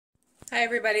Hi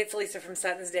everybody, it's Lisa from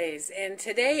SuttonsDaze, and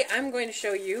today I'm going to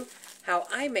show you how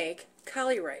I make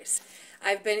Cauli-rice.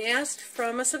 I've been asked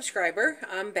from a subscriber,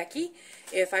 Becky,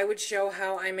 if I would show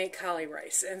how I make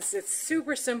Cauli-rice. And it's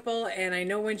super simple, and I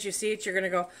know once you see it you're going to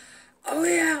go, oh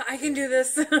yeah, I can do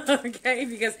this, okay?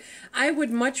 Because I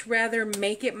would much rather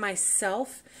make it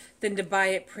myself than to buy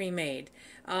it pre-made.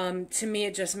 To me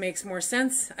it just makes more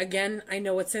sense. Again, I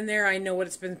know what's in there, I know what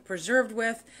it's been preserved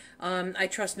with. I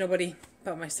trust nobody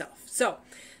but myself. So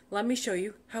let me show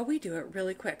you how we do it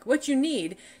really quick. What you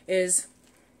need is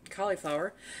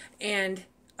cauliflower and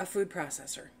a food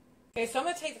processor. Okay, so I'm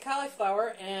going to take the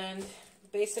cauliflower and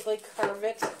basically carve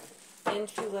it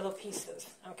into little pieces.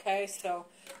 Okay, so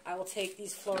I will take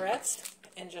these florets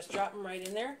and just drop them right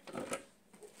in there.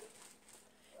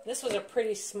 This was a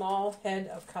pretty small head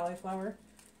of cauliflower.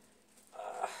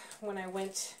 When I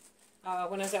was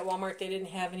at Walmart, they didn't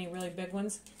have any really big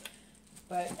ones.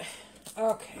 But,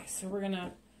 okay, so we're going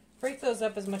to break those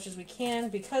up as much as we can.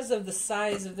 Because of the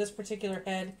size of this particular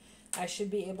head, I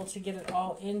should be able to get it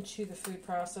all into the food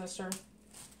processor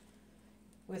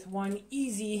with one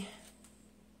easy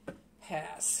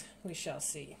pass. We shall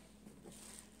see.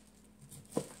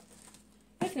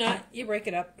 If not, you break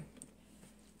it up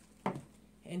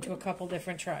into a couple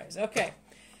different tries. Okay,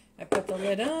 I put the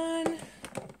lid on.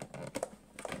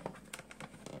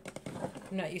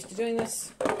 I'm not used to doing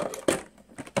this.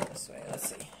 This way, let's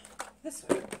see. This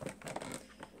way.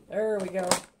 There we go.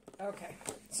 Okay,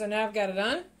 so now I've got it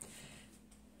on.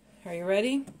 Are you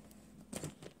ready?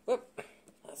 Whoop.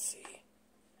 Let's see.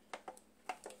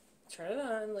 Turn it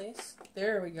on, Lise.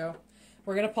 There we go.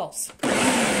 We're going to pulse.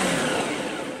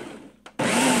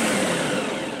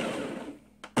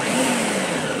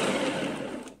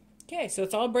 Okay, so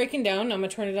it's all breaking down. I'm going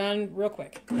to turn it on real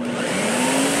quick.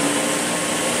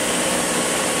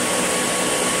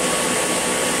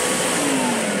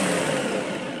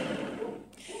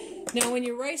 Now, when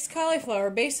you rice cauliflower,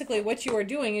 basically what you are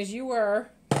doing is you are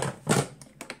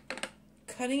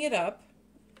cutting it up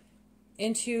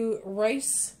into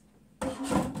rice-like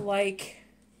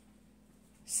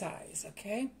size,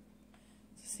 okay?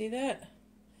 See that?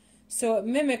 So it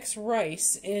mimics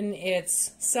rice in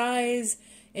its size,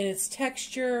 in its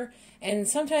texture, and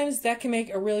sometimes that can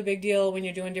make a really big deal when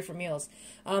you're doing different meals.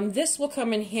 This will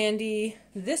come in handy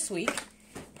this week.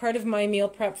 Part of my meal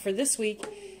prep for this week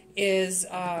is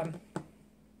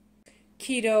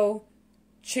keto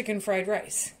chicken fried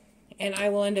rice, and I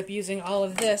will end up using all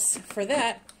of this for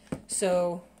that,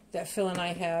 so that Phil and I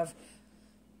have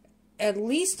at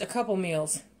least a couple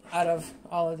meals out of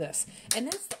all of this. And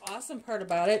that's the awesome part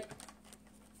about it,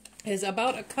 is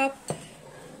about a cup.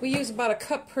 We use about a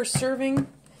cup per serving.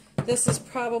 This is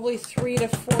probably 3 to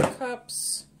 4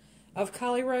 cups of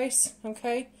Cauli-rice,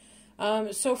 okay?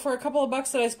 So for a couple of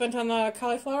bucks that I spent on the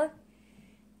cauliflower,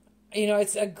 you know,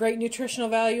 it's a great nutritional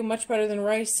value, much better than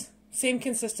rice. Same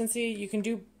consistency. You can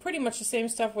do pretty much the same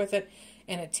stuff with it,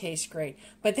 and it tastes great.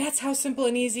 But that's how simple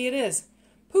and easy it is.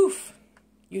 Poof!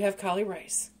 You have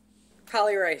Cauli-rice.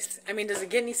 Cauli-rice. I mean, does it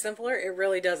get any simpler? It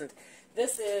really doesn't.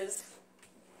 This is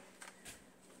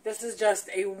just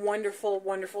a wonderful,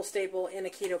 wonderful staple in a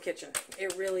keto kitchen.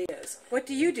 It really is. What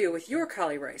do you do with your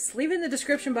Cauli-rice? Leave it in the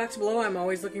description box below. I'm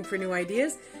always looking for new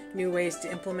ideas, new ways to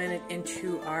implement it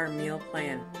into our meal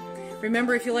plan.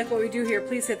 Remember, if you like what we do here,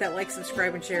 please hit that like,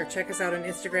 subscribe, and share. Check us out on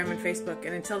Instagram and Facebook.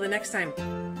 And until the next time,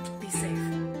 be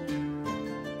safe.